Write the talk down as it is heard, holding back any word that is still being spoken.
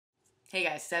Hey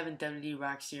guys, 7WD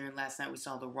Rocks here, and last night we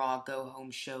saw the Raw Go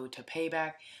Home show to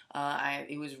Payback.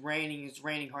 It was raining. It was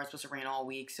raining hard. It's supposed to rain all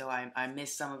week, so I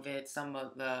missed some of it. Some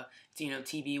of the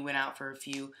TV went out for a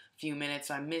few minutes,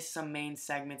 so I missed some main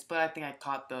segments. But I think I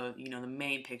caught the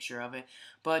main picture of it.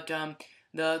 But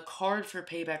the card for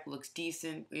Payback looks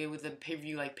decent. With a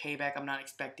pay-per-view like Payback, I'm not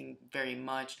expecting very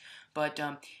much. But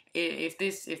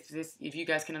if you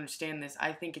guys can understand this,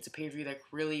 I think it's a pay-per-view that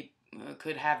really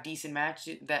could have decent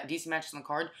matches on the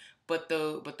card, but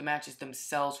the matches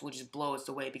themselves will just blow us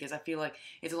away because I feel like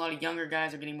it's a lot of younger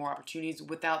guys are getting more opportunities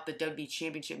without the WWE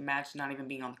Championship match not even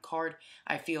being on the card.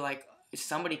 I feel like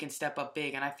somebody can step up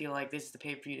big, and I feel like this is the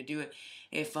pay-per-view to do it.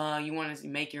 If you want to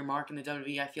make your mark in the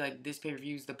WWE, I feel like this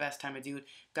pay-per-view is the best time to do it.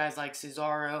 Guys like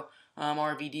Cesaro,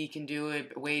 RVD can do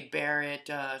it, Wade Barrett,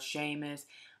 Sheamus.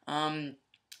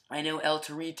 I know El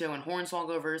Torito and Hornswoggle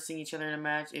go versing each other in a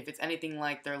match. If it's anything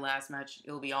like their last match,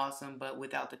 it'll be awesome. But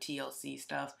without the TLC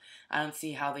stuff, I don't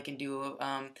see how they can do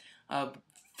a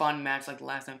fun match like the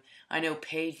last time. I know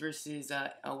Paige versus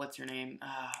what's her name,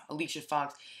 Alicia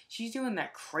Fox. She's doing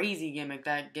that crazy gimmick,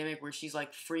 where she's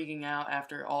like freaking out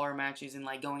after all her matches and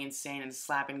like going insane and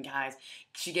slapping guys.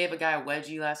 She gave a guy a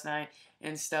wedgie last night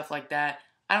and stuff like that.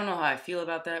 I don't know how I feel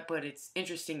about that, but it's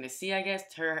interesting to see, I guess,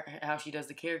 how she does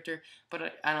the character.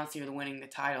 But I don't see her winning the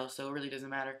title, so it really doesn't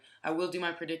matter. I will do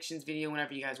my predictions video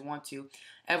whenever you guys want to.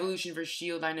 Evolution vs.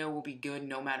 Shield, I know will be good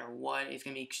no matter what. It's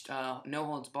gonna be no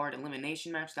holds barred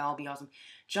elimination match. That'll be awesome.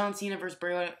 John Cena versus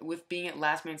Bray Wyatt, with being at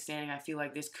Last Man Standing, I feel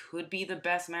like this could be the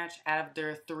best match out of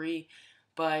their three,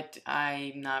 but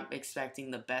I'm not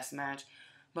expecting the best match.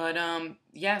 But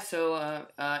yeah, so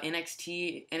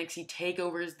NXT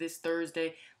takeovers this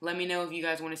Thursday. Let me know if you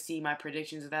guys want to see my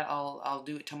predictions of that. I'll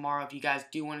do it tomorrow if you guys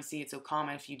do want to see it. So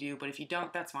comment if you do, but if you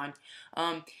don't, that's fine.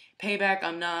 Payback,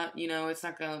 I'm not, it's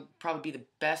not gonna probably be the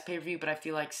best pay-per-view, but I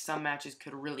feel like some matches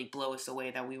could really blow us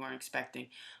away that we weren't expecting.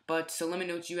 But so let me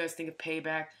know what you guys think of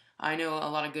Payback. I know a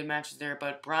lot of good matches there,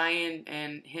 but Bryan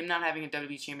and him not having a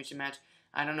WWE Championship match,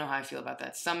 I don't know how I feel about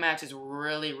that. Some matches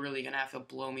really, really gonna have to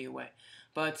blow me away.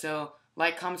 But so,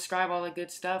 like, comment, subscribe, all that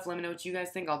good stuff. Let me know what you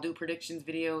guys think. I'll do a predictions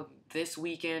video this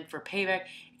weekend for Payback.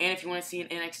 And if you want to see an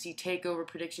NXT TakeOver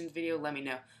predictions video, let me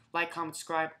know. Like, comment,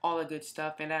 subscribe, all that good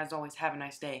stuff. And as always, have a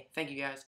nice day. Thank you, guys.